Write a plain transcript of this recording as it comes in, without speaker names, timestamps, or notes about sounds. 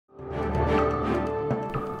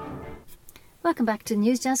Welcome back to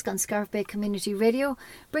News Desk on Scariff Bay Community Radio,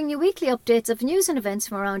 bringing you weekly updates of news and events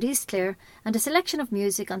from around East Clare and a selection of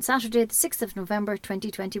music on Saturday the 6th of November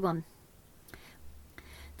 2021.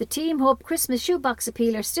 The Team Hope Christmas Shoebox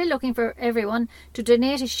Appeal are still looking for everyone to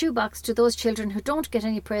donate a shoebox to those children who don't get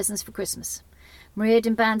any presents for Christmas. Mairead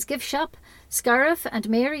and Band's Gift Shop, Scariff and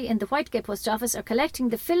Mary in the Whitegate Post Office are collecting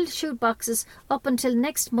the filled shoeboxes up until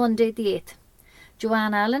next Monday the 8th.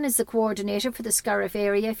 Joanne Allen is the coordinator for the Scariff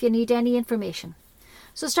area if you need any information.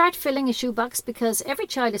 So start filling a shoebox because every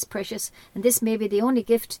child is precious and this may be the only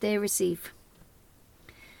gift they receive.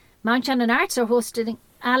 Mount Shannon Arts are hosting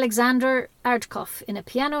Alexander Ardkoff in a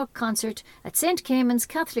piano concert at St. Cayman's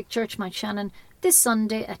Catholic Church Mount Shannon this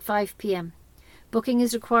Sunday at 5 p.m. Booking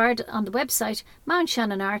is required on the website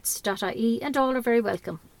mountshannonarts.ie and all are very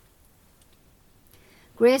welcome.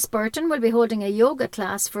 Grace Burton will be holding a yoga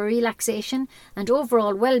class for relaxation and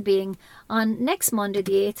overall well-being on next Monday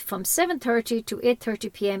the 8th from 7:30 to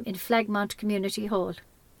 8:30 p.m. in Flagmount Community Hall.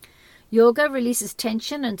 Yoga releases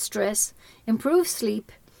tension and stress, improves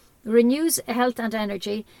sleep, renews health and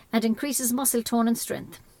energy and increases muscle tone and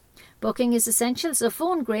strength. Booking is essential, so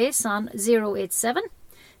phone Grace on 087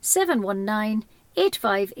 719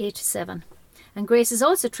 8587. And Grace is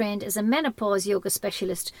also trained as a menopause yoga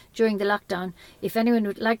specialist during the lockdown. If anyone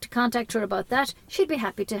would like to contact her about that, she'd be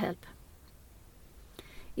happy to help.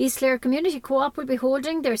 East Clare Community Co-op will be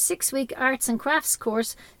holding their 6-week arts and crafts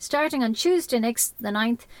course starting on Tuesday next the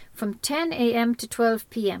 9th from 10 a.m. to 12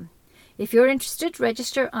 p.m. If you're interested,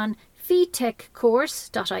 register on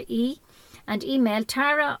feetechcourse.ie and email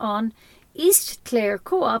Tara on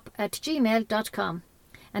eastclarecoop@gmail.com.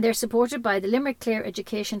 And they're supported by the Limerick Clare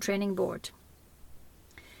Education Training Board.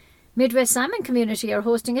 Midwest Salmon Community are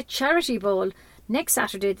hosting a charity bowl next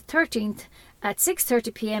Saturday the 13th at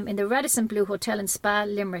 6:30 p.m. in the Radisson Blu Hotel and Spa,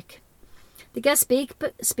 Limerick. The guest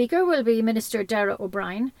speaker will be Minister Dara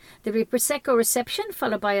O'Brien. There will be Prosecco reception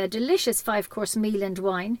followed by a delicious 5-course meal and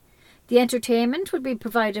wine. The entertainment will be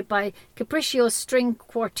provided by Capriccio String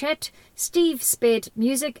Quartet, Steve Spade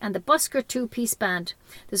Music and the Busker 2-piece band.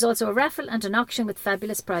 There's also a raffle and an auction with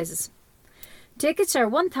fabulous prizes. Tickets are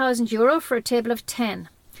 €1,000 for a table of 10.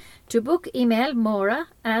 To book, email Maura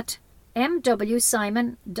at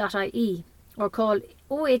mwsimon.ie or call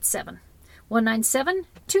 087 197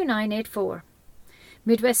 2984.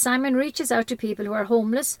 Midwest Simon reaches out to people who are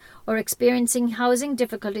homeless or experiencing housing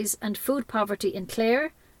difficulties and food poverty in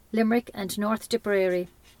Clare, Limerick and North Tipperary.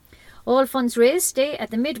 All funds raised stay at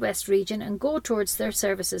the Midwest region and go towards their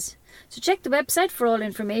services. So check the website for all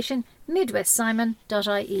information,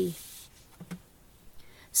 midwestsimon.ie.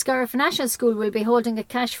 Scariff National School will be holding a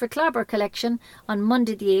Cash for Clobber collection on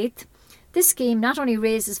Monday the 8th. This scheme not only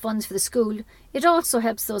raises funds for the school, it also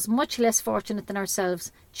helps those much less fortunate than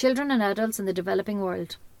ourselves, children and adults in the developing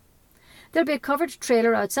world. There'll be a covered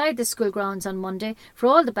trailer outside the school grounds on Monday for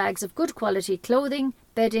all the bags of good quality clothing,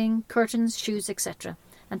 bedding, curtains, shoes, etc.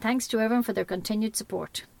 And thanks to everyone for their continued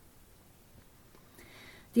support.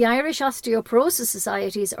 The Irish Osteoporosis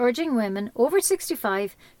Society is urging women over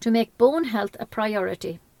 65 to make bone health a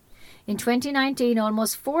priority. In 2019,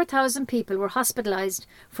 almost 4,000 people were hospitalised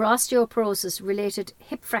for osteoporosis-related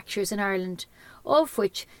hip fractures in Ireland, of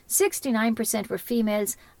which 69% were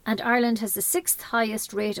females, and Ireland has the 6th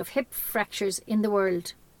highest rate of hip fractures in the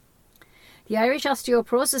world. The Irish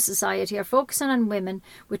Osteoporosis Society are focusing on women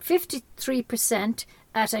with 53%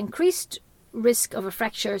 at increased risk of a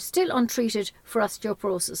fracture still untreated for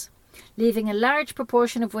osteoporosis, leaving a large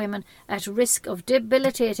proportion of women at risk of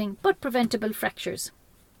debilitating but preventable fractures,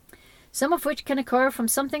 some of which can occur from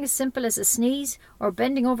something as simple as a sneeze or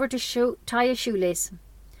bending over to tie a shoelace.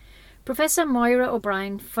 Professor Moira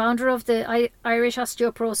O'Brien, founder of the Irish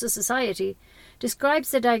Osteoporosis Society,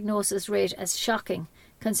 describes the diagnosis rate as shocking,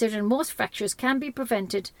 considering most fractures can be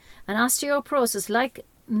prevented and osteoporosis, like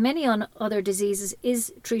many other diseases,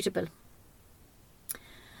 is treatable.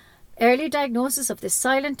 Early diagnosis of this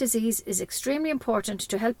silent disease is extremely important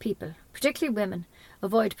to help people, particularly women,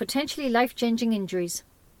 avoid potentially life-changing injuries.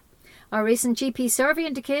 Our recent GP survey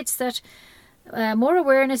indicates that more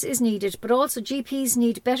awareness is needed, but also GPs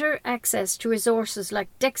need better access to resources like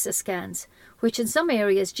DEXA scans, which in some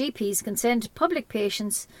areas GPs can send public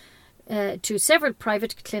patients to several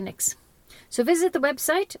private clinics. So visit the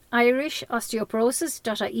website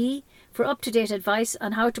irishosteoporosis.ie for up-to-date advice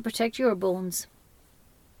on how to protect your bones.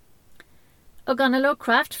 Ogonalloe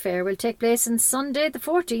Craft Fair will take place on Sunday the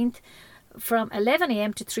 14th from 11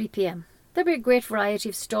 a.m. to 3 p.m. There'll be a great variety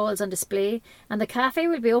of stalls on display and the cafe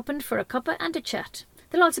will be opened for a cuppa and a chat.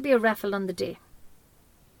 There'll also be a raffle on the day.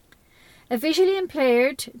 A visually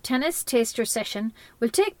impaired tennis taster session will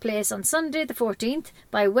take place on Sunday the 14th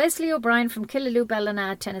by Wesley O'Brien from Killaloe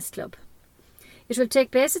Ballina Tennis Club. It will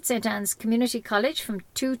take place at St Anne's Community College from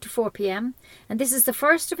 2 to 4 p.m. and this is the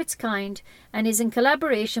first of its kind and is in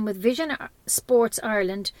collaboration with Vision Sports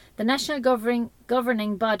Ireland, the national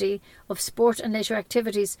governing body of sport and leisure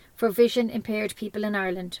activities for vision impaired people in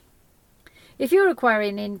Ireland. If you require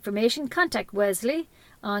any information, contact Wesley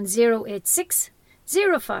on 086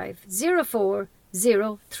 0504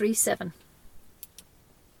 037.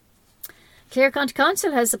 Clare County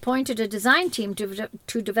Council has appointed a design team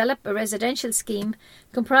to develop a residential scheme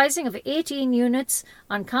comprising of 18 units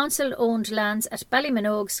on council-owned lands at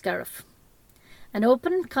Ballyminogue, Scariff. An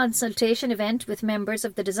open consultation event with members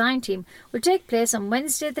of the design team will take place on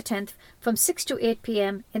Wednesday the 10th from 6 to 8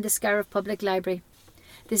 p.m. in the Scariff Public Library.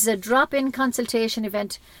 This is a drop-in consultation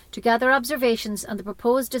event to gather observations on the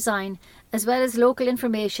proposed design as well as local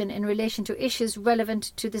information in relation to issues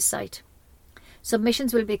relevant to the site.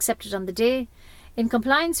 Submissions will be accepted on the day. In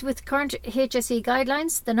compliance with current HSE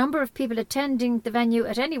guidelines, the number of people attending the venue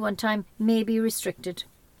at any one time may be restricted.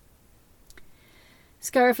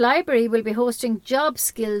 Scariff Library will be hosting job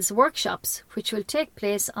skills workshops which will take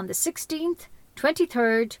place on the 16th,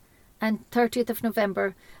 23rd and 30th of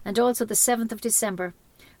November and also the 7th of December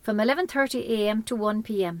from 11:30 a.m. to 1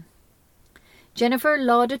 p.m. Jennifer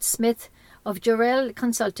Laudit Smith of Jorel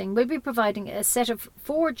Consulting will be providing a set of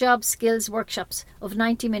 4 job skills workshops of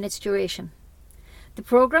 90 minutes duration. The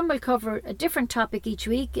programme will cover a different topic each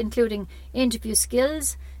week, including interview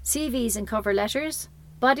skills, CVs and cover letters,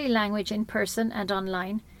 body language in person and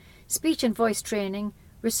online, speech and voice training,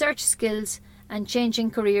 research skills and changing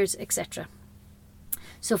careers, etc.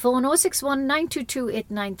 So phone 061 922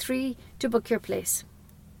 893 to book your place.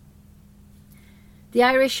 The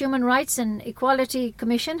Irish Human Rights and Equality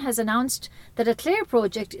Commission has announced that a Clare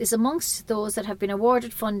project is amongst those that have been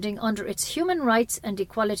awarded funding under its Human Rights and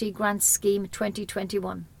Equality Grants Scheme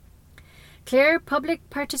 2021. Clare Public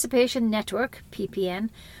Participation Network,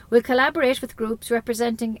 PPN, will collaborate with groups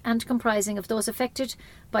representing and comprising of those affected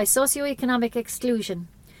by socio-economic exclusion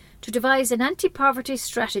to devise an anti-poverty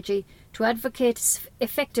strategy to advocate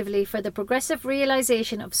effectively for the progressive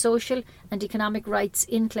realisation of social and economic rights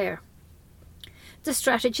in Clare. The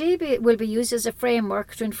strategy will be used as a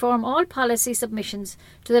framework to inform all policy submissions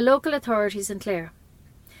to the local authorities in Clare.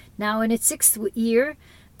 Now in its 6th year,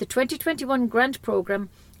 the 2021 grant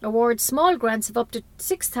programme awards small grants of up to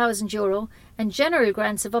 €6,000 and general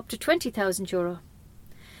grants of up to €20,000.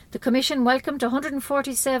 The Commission welcomed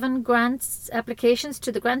 147 grants applications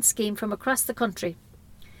to the grant scheme from across the country.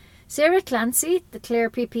 Sarah Clancy, the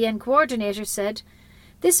Clare PPN coordinator, said,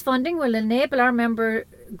 "This funding will enable our member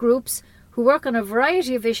groups who work on a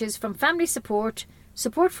variety of issues from family support,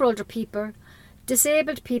 support for older people,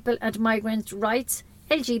 disabled people and migrant rights,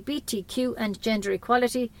 LGBTQ and gender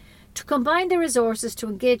equality, to combine their resources to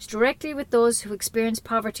engage directly with those who experience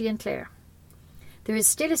poverty in Clare. There is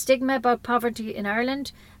still a stigma about poverty in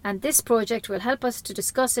Ireland, and this project will help us to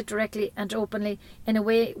discuss it directly and openly in a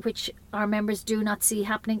way which our members do not see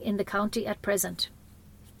happening in the county at present."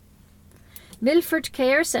 Milford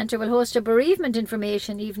Care Centre will host a bereavement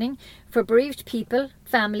information evening for bereaved people,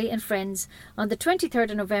 family and friends on the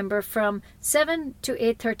 23rd of November from 7 to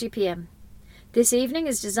 8:30 p.m. This evening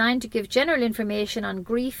is designed to give general information on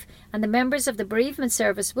grief, and the members of the bereavement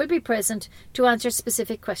service will be present to answer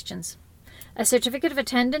specific questions. A certificate of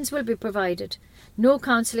attendance will be provided. No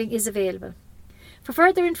counselling is available. For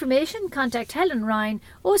further information, contact Helen Ryan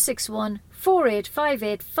 061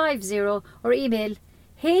 485850 or email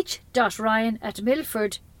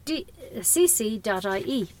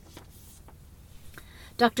h.ryan@milfordcc.ie.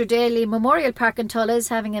 Dr. Daly Memorial Park in Tulla is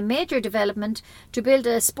having a major development to build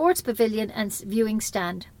a sports pavilion and viewing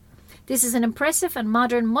stand. This is an impressive and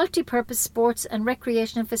modern multi-purpose sports and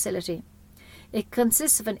recreational facility. It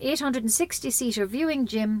consists of an 860-seater viewing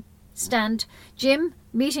stand, gym,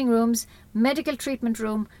 meeting rooms, medical treatment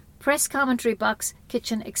room, press commentary box,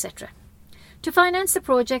 kitchen, etc. To finance the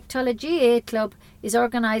project, Tulla GAA Club is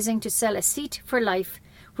organising to sell a seat for life,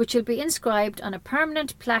 which will be inscribed on a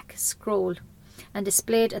permanent plaque scroll and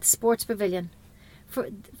displayed at the Sports Pavilion.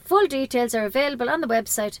 Full details are available on the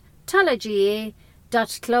website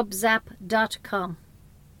tullagaa.clubzap.com.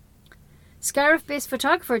 Scariff-based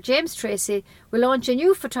photographer James Tracy will launch a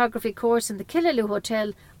new photography course in the Killaloe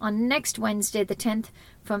Hotel on next Wednesday the 10th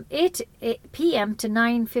from 8 p.m. to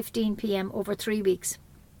 9:15 p.m. over 3 weeks.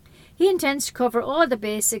 He intends to cover all the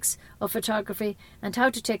basics of photography and how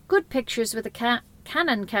to take good pictures with a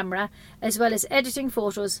Canon camera, as well as editing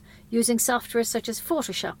photos using software such as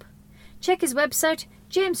Photoshop. Check his website,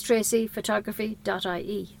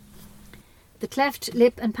 jamestracyphotography.ie. The Cleft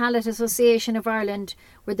Lip and Palate Association of Ireland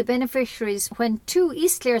were the beneficiaries when 2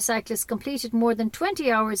 East Clare cyclists completed more than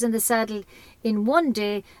 20 hours in the saddle in one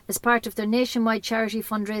day as part of their nationwide charity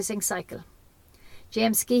fundraising cycle.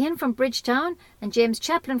 James Geehan from Bridgetown and James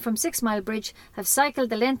Chaplin from 6 Mile Bridge have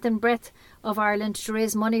cycled the length and breadth of Ireland to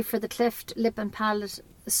raise money for the Cleft Lip and Palate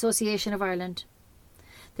Association of Ireland.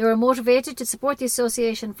 They were motivated to support the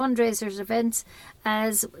association fundraisers events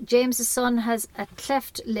as James's son has a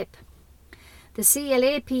cleft lip. The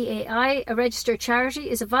CLAPAI, a registered charity,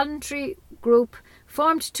 is a voluntary group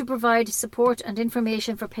formed to provide support and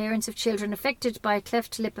information for parents of children affected by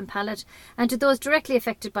cleft lip and palate and to those directly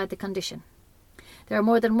affected by the condition. There are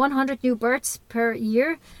more than 100 new births per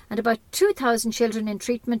year and about 2,000 children in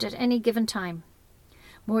treatment at any given time.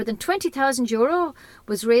 More than €20,000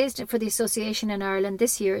 was raised for the association in Ireland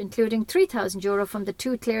this year, including €3,000 from the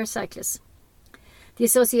 2 Clare cyclists. The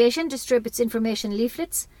association distributes information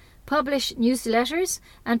leaflets, publish newsletters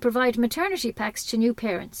and provide maternity packs to new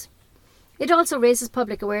parents. It also raises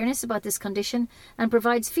public awareness about this condition and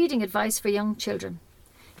provides feeding advice for young children.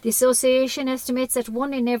 The association estimates that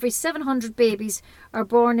 1 in every 700 babies are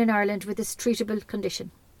born in Ireland with this treatable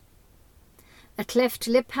condition. A cleft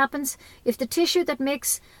lip happens if the tissue that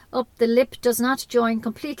makes up the lip does not join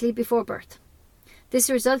completely before birth.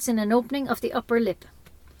 This results in an opening of the upper lip.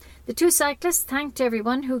 The 2 cyclists thanked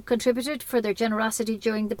everyone who contributed for their generosity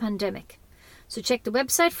during the pandemic. So check the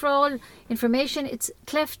website for all information. It's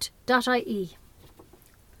cleft.ie.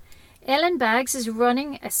 Ellen Baggs is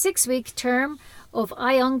running a 6-week term of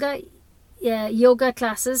Iyengar yoga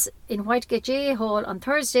classes in Whitegate GA Hall on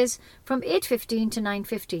Thursdays from 8:15 to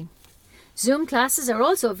 9:15. Zoom classes are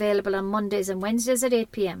also available on Mondays and Wednesdays at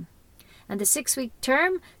 8 p.m. And the 6-week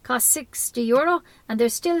term costs €60 and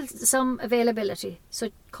there's still some availability.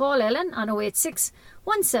 So call Ellen on 086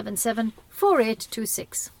 177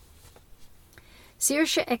 4826.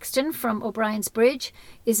 Saoirse Exton from O'Brien's Bridge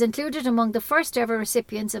is included among the first ever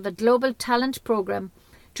recipients of a global talent programme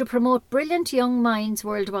to promote brilliant young minds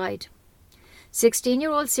worldwide.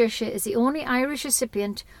 16-year-old Saoirse is the only Irish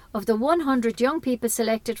recipient of the 100 young people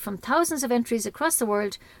selected from thousands of entries across the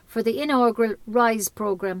world for the inaugural RISE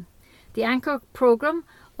programme, the anchor programme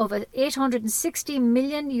of a €860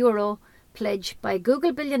 million pledge by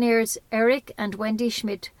Google billionaires Eric and Wendy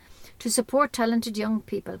Schmidt to support talented young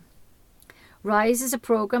people. RISE is a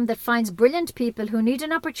programme that finds brilliant people who need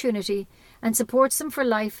an opportunity and supports them for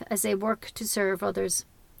life as they work to serve others.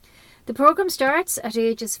 The programme starts at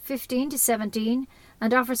ages 15 to 17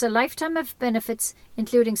 and offers a lifetime of benefits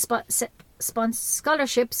including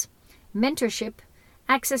scholarships, mentorship,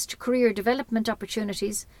 access to career development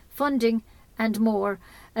opportunities, funding and more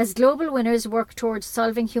as global winners work towards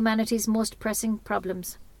solving humanity's most pressing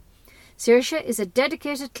problems. Saoirse is a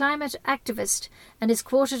dedicated climate activist and is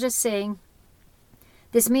quoted as saying,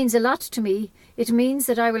 "This means a lot to me. It means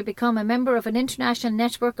that I will become a member of an international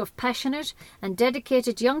network of passionate and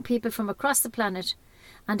dedicated young people from across the planet,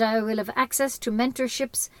 and I will have access to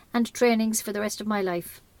mentorships and trainings for the rest of my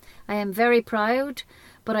life. I am very proud,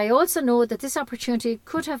 but I also know that this opportunity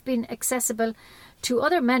could have been accessible to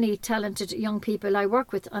other many talented young people I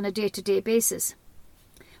work with on a day-to-day basis.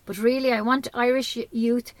 But really, I want Irish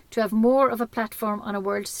youth to have more of a platform on a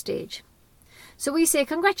world stage." So we say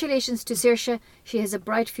congratulations to Saoirse. She has a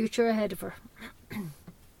bright future ahead of her.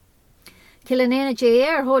 Killanena GA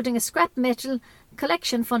are holding a scrap metal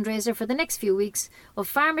collection fundraiser for the next few weeks of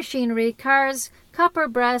farm machinery, cars, copper,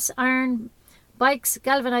 brass, iron, bikes,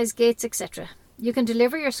 galvanised gates, etc. You can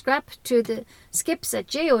deliver your scrap to the skips at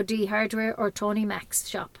JOD Hardware or Tony Mac's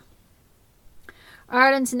shop.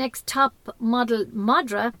 Ireland's next top model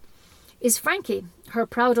Modra is Frankie. Her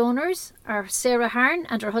proud owners are Sarah Harn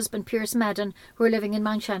and her husband Pierce Madden, who are living in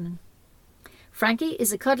Mount Shannon. Frankie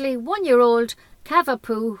is a cuddly 1-year-old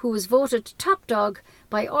Cavapoo who was voted top dog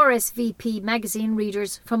by RSVP magazine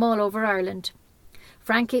readers from all over Ireland.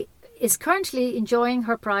 Frankie is currently enjoying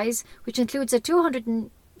her prize, which includes a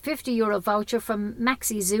 €250 voucher from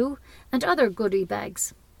Maxi Zoo and other goodie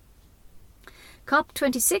bags.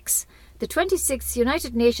 COP26, the 26th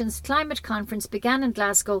United Nations Climate Conference, began in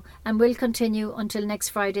Glasgow and will continue until next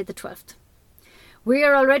Friday the 12th. We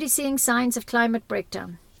are already seeing signs of climate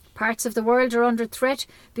breakdown. Parts of the world are under threat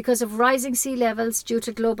because of rising sea levels due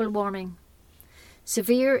to global warming.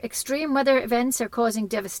 Severe extreme weather events are causing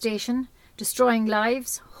devastation, destroying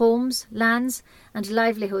lives, homes, lands and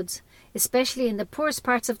livelihoods, especially in the poorest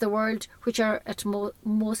parts of the world, which are at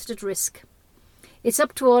most at risk. It's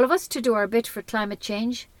up to all of us to do our bit for climate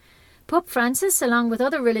change. Pope Francis, along with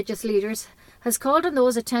other religious leaders, has called on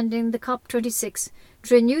those attending the COP26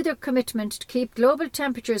 to renew their commitment to keep global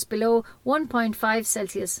temperatures below 1.5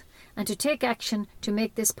 Celsius and to take action to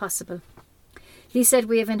make this possible. He said,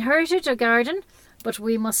 "We have inherited a garden, but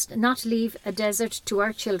we must not leave a desert to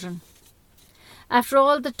our children." After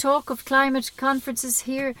all the talk of climate conferences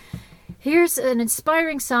here's an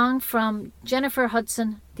inspiring song from Jennifer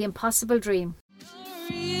Hudson, "The Impossible Dream."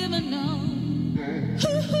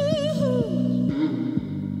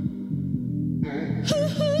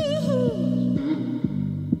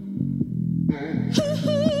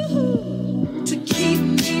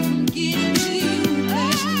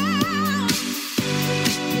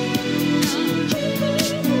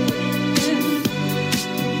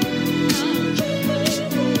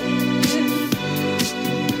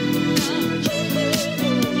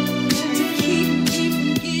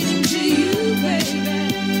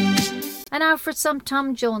 And now for some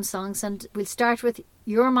Tom Jones songs, and we'll start with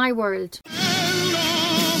 "You're My World."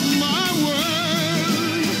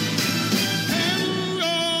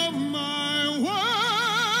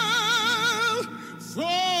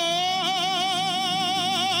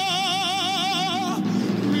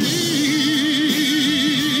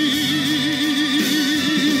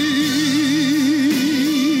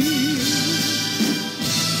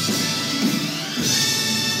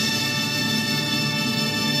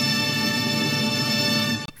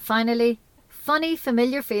 Finally, "Funny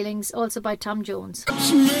Familiar Feelings," also by Tom Jones. The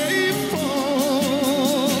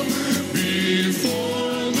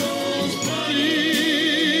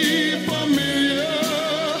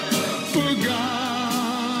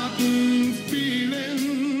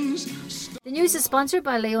news is sponsored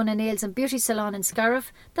by Leona Nails and Beauty Salon in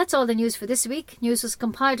Scariff. That's all the news for this week. News was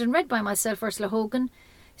compiled and read by myself, Ursula Hogan.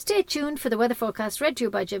 Stay tuned for the weather forecast read to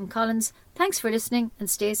you by Jim Collins. Thanks for listening and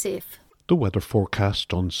stay safe. The weather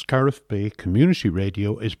forecast on Scariff Bay Community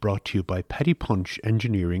Radio is brought to you by Paddy Punch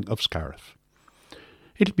Engineering of Scariff.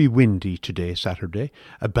 It'll be windy today, Saturday.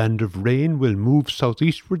 A band of rain will move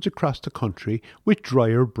southeastwards across the country with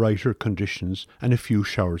drier, brighter conditions and a few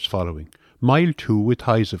showers following. Mile 2 with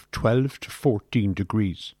highs of 12 to 14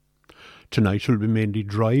 degrees. Tonight will be mainly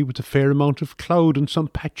dry with a fair amount of cloud and some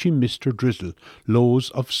patchy mist or drizzle, lows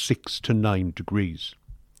of 6 to 9 degrees.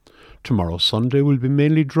 Tomorrow, Sunday, will be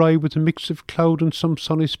mainly dry with a mix of cloud and some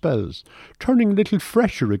sunny spells, turning a little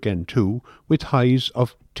fresher again too, with highs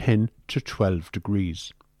of 10 to 12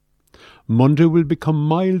 degrees. Monday will become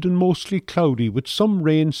mild and mostly cloudy, with some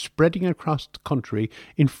rain spreading across the country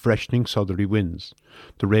in freshening southerly winds.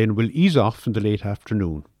 The rain will ease off in the late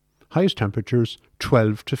afternoon. Highest temperatures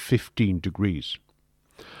 12 to 15 degrees.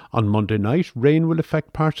 On Monday night, rain will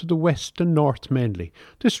affect parts of the west and north mainly.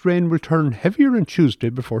 This rain will turn heavier on Tuesday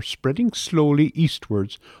before spreading slowly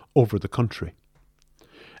eastwards over the country.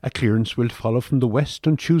 A clearance will follow from the west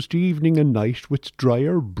on Tuesday evening and night, with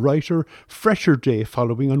drier, brighter, fresher day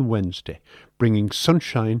following on Wednesday, bringing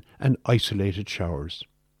sunshine and isolated showers.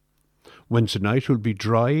 Wednesday night will be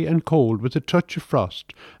dry and cold with a touch of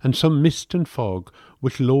frost and some mist and fog,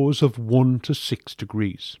 with lows of 1 to 6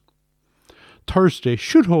 degrees. Thursday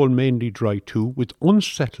should hold mainly dry too, with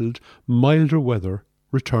unsettled, milder weather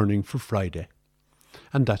returning for Friday.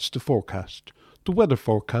 And that's the forecast. The weather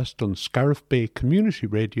forecast on Scariff Bay Community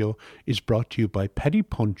Radio is brought to you by Paddy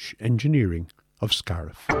Punch Engineering of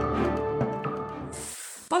Scariff.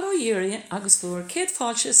 Balo Yuri agus fuair céad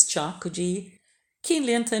fáilte isteach go dtí cín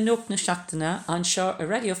líonta nuach na seachtaine an seo a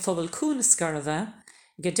radio phobal cún na Scarabha,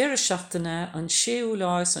 go deireadh seachtaine an 6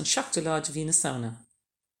 úláis an 7 úláid bhí na saona.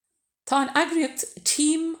 Tá an agriocht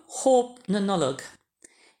Team Hope na Nullag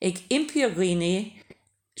ag impí a ghaoine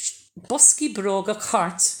boscí bróga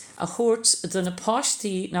chart a chuairt do na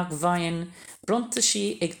páistí nach bhain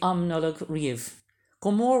brontaisí ag am nullag riamh,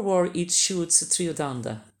 go mórmhór iad siúd sa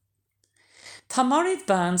tríodanda. Tá marid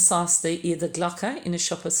ban sásta iad a ghlacha ina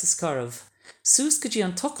siopa sa Scarabh, sús go dtí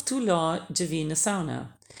an tochtú lá de bhí na saona.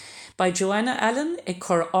 By Joanna Allen ag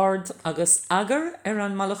cur ard agus agar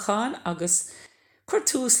an malachan agus chuir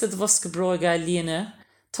tús le bhosca bróga líana,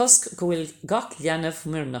 tusk go bhfuil gach leanamh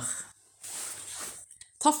muirnach.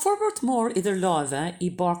 Tá forbairt mór idir láimhe I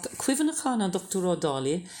barc cuimhnachán an Dr.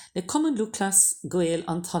 O'Daly le Cumann Lucas Gael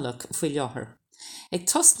an Talach faoi láthair. Ag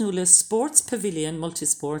tosnú le Sports Pavilion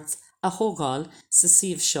Multisport a thógáil sa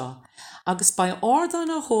suíomh seo, agus ba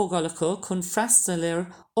ordan a thógálacha chun freastal ar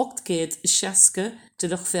 860 de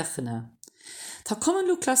luch fechanna. Tá Cumann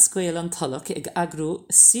Lucas Gael an Talach ag agrú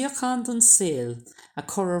siachan don saoil a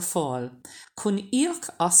chur ar fáil, chun íoc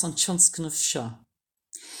as an tionscanmh seo.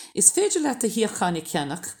 Is féidir leat a hiachanna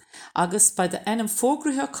ceannach agus ba de enam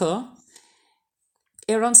fógruthe acu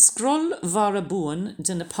ar an scroll mhar a buan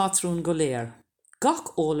de na patrún go léir.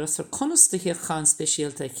 Gach ólas ar conas de hiachan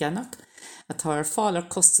speisialta ceannach atá ar fáil ar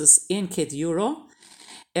costas €1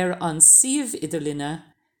 ar an siomh idirlíne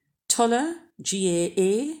tulla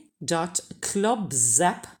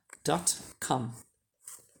gaa.clubzap.com.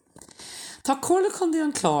 Tá comhairle chun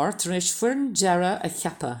an chlár tar éis fuireann deara a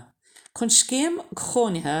cheappa, chun scéim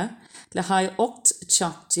chónaithe le haghaidh 8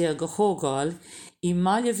 teach go thógáil I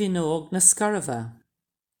mbaile bhíonóg na scarabha.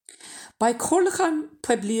 Ba comhairleachán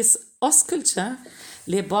poiblíos oscailte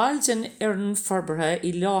le bailjin ar an forbartha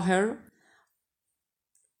I láthair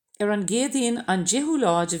ar an gcéadaoin an 10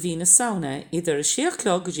 láid a bhí na saona idir a 6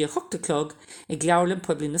 clog go dtí 8 clog I gleabhlann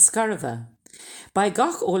poiblí na scarabha. Ba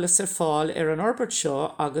gach ólas ar fáil ar an orbert seo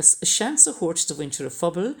agus seans a thuirt do bhaintear a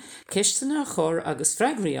phobal, ceistena a chur agus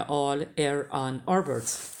freagraí a fháil ar an orbert.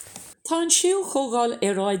 Tá an siú chógáil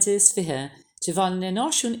ar ráide is fiche de bhain na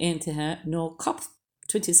náisiún aontaithe nó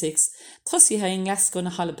COP26 tosaithe I ngleasco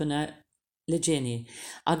na Halbanna le déine,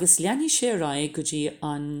 agus leanaí sé ráid go dtí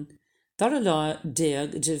an dara lá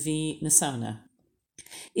 10 de bhí na saona.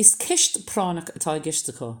 Is ceist pránach atá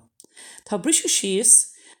giste có. Tá brisú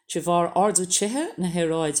síos de bhar ardú tithe na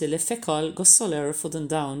héráide le feiceáil go soléir fud an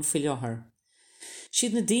domhan faoi láthair.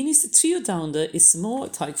 Siad na daoine sa tríú domhanda is mó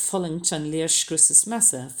atá ag folangt an léirscrúsas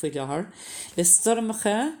measa faoi láthair le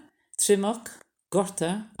stormacha, trimach,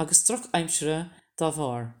 gorta agus troch aimsire dá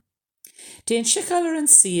bhar. Déan sicáil ar an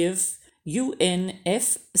siomh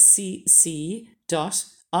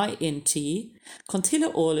unfcc.int chun tuile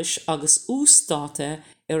eolais agus úsáte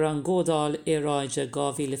ar an gcódáil éráide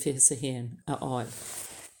 2021 a fháil.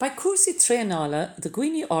 Ba cuasaí tréanála de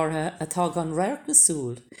gcuoine ortha atá gan réirt na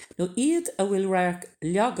súl nó iad a bhfuil réirt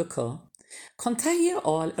leagacha chun taithí a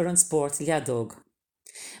fháil ar an spórt leadóg.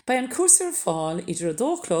 Ba an cuasa ar fáil idir a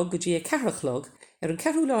 2 clog go dtí a 4 clog ar an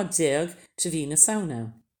 4 lá 10 de bhí na saona.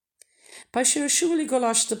 Ba sé ar siúil I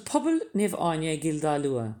goláiste pobal nimh aine Gilda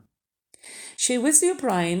Lua. Sé Wesley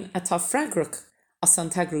O'Brien atá freigrach as an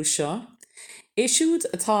teagrú seo, éisiúd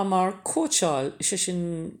atá mar cóteáil sé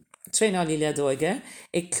sin tréanálaí leadóige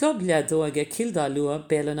ag club leadóige Gilda Lua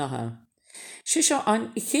bélanatha. Sé seo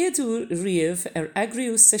an chéadú riamh ar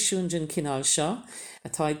agriú seisiún den cinál seo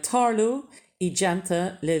atá ag tarlú I deanta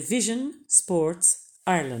le Vision Sports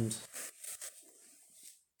Ireland.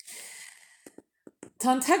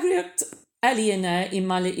 Tá an teagraíocht ealaíonna I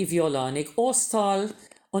mbaile I bheoláin ag óstáil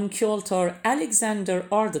an ceoltóir Alexander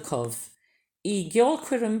Ardakov I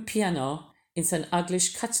gceolcuireann piano in san Eaglis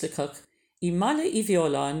Cathalicach I mbaile I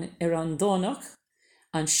bheoláin ar an dónach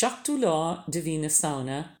an 7 lá de bhí na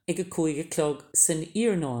saona ag a 5 clog san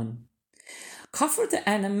Iarnáin. Caithfear de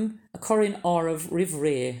ainm a choiríonn áireamh roimh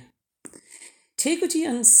ré. Té go dtí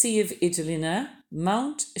an siomh idirlíne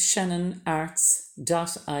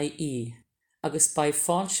mountshannonarts.ie agus ba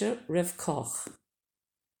fáilte roimh cách.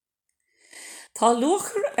 Tá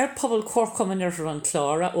luachar ar pobal comhaircumann ar an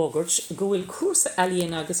chlár a ógairt go bhfuil cuasa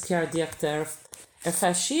ealaíonna agus ceardaíochta ar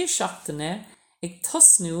feadh 6 seachtaine ag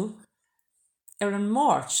tosnú ar an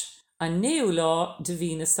Máirt an 9 lá de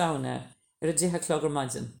bhí na saona ar a 10 clog ar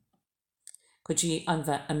maidin. Go dtí an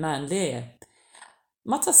man léa.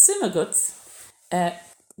 Má tá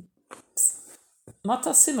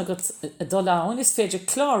simagat do lán is féidir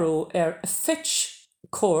chlárú ar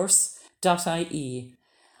fetchcourse.ie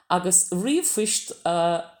agus riomhphoist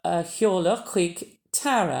a cheola chuig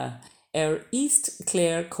Tara ar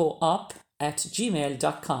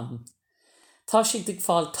eastclarecoop@gmail.com. Tá siad ag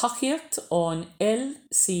fáil tacaíocht ón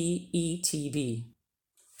LCETB.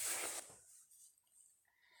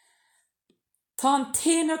 Tá an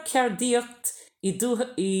téanach ceardaíocht I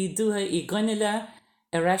dtutha I gcoinile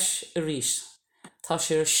ar eis a rís. Tá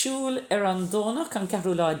sé ar siúil ar an dónach an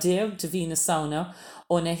 4 lá 10 de bhí na saona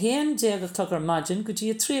ó na 10 clog ar maidin go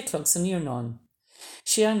dtí a 3 clog san Iarnáin.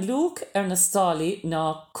 Sé an lúg ar na stálaí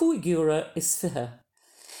ná 5 euro is fithe.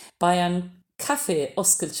 Ba an café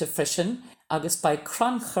oscailte freisin agus ba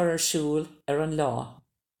cranchar ar siúil ar an lá.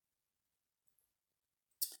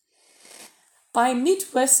 Ba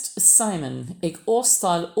Midwest Simon ag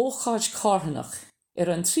óstáil ócáid cárthanach ar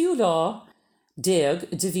an 3 lá 10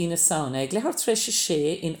 de bhí na saona ag lethar treise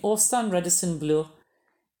sé in óstáin Radisson Blu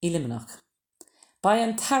I Limonach. Ba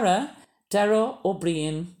an Tara Dara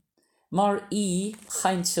O'Brien mar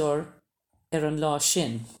chainteoir ar an lá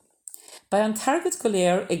sin. Ba an targad go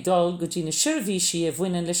léir ag dul go dtí na seirbhísí a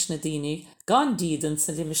bhaineann leis na daoine gan díodan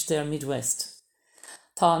sa limistéir Midwest.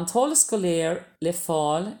 Tá an tálas go léir le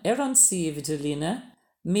fáil ar an siomh idirlíne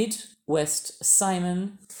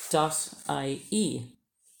midwestsimon.ie.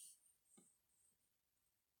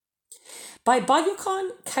 Ba bailiúchán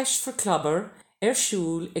Cash for Clubber ar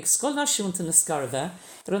siúl ag Scoil Náisiúnta na Scarabha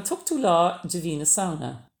ar an 8 lá de bhí na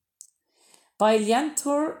saona. Ba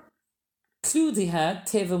leantóir clúdaithe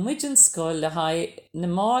taobh muid an scoil le haghaidh na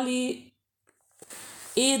málaí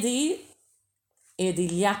éadaí é dí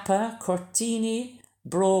leapa, cortíní,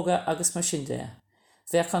 bróga agus mar sin de.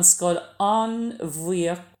 Bheadh an scoil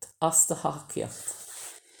an-bhuíocht as de hacaíocht.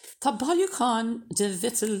 Tá bailiúchán de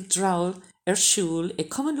vital drawl siúl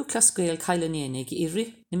cumanú clascuil caiilenénig I ri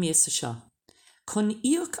na miasa seo. Chun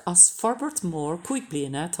íoc as forbert mór 5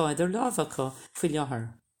 bliana tá idir lábhacha faoi leathair.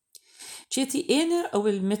 Détí éine a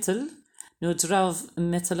bhfuil mital nó drámh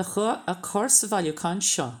mitalacha a chur sa bhailiúchán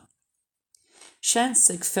seo. Seans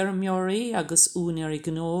ag fermiorí agus únair I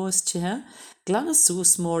gnó is tithe glanna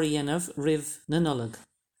sús mór dhéanamh ribh na nullag.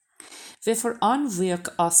 Bheithfar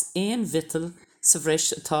an-bhuíoch as éon vital sa bhreis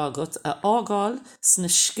atá agat a ágáil sna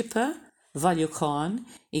scipe bhailiúchán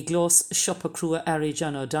I glós siopa crua Ari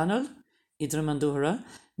John O'Donnell I Dromandúra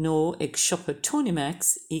nó ag siopa Tony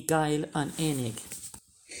Max I gail an énig.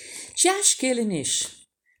 Deas céal inis,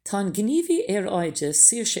 tá an gníomhí aide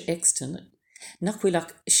Saoirse Exton nach bhfuil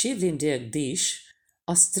ach 17 díos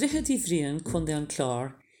as drithidí bhriain chun an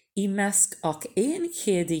chlár I measc ach éon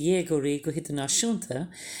chéad dhéagóirí go hidirnáisiúnta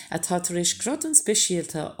atá tar éis gradán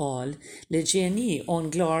speisialta áil le déanaí ón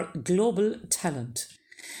glár Global Talent.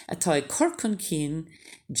 Atá ag corcan cín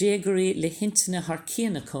déagóirí le hintainna thar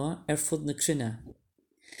céannacha fud na cruinne.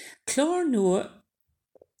 Chlár nua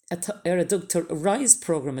a dugtar Rise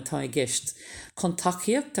program atá I gceist, chun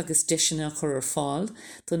tacaíocht agus deisina chur fáil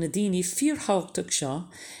don na daoine fíorthábhachtach seo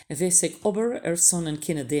a bheits ag obair son an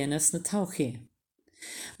cinenne déanas na todhchaí.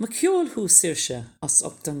 Ma ceol Saoirse as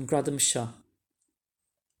op den gradam seo.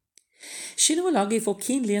 Sin bhfuil agaí bhó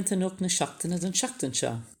cín líonta nóg na seachtainna don seachtain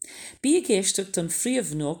seo. Bí a géisteach don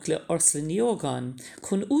phríomhnóg le Ursula Neogan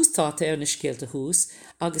chun úsáta na scéalta hús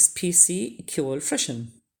agus PC ceol freisin.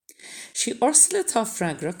 Si Ursula tá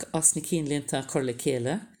freigrach as na cín líonta chur le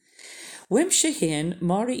céile. Weim sé héin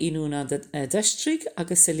mar inúna deistrig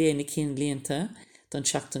agus a léana cín líonta don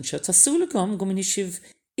seachtain seo. Tásúla gom go minic sibh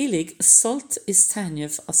ilig sult is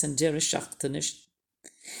tainneamh as an deire seachtanis.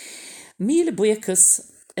 Míle buchas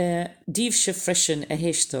díobh se freisin a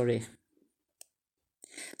héistóirí.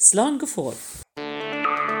 Slán go fór.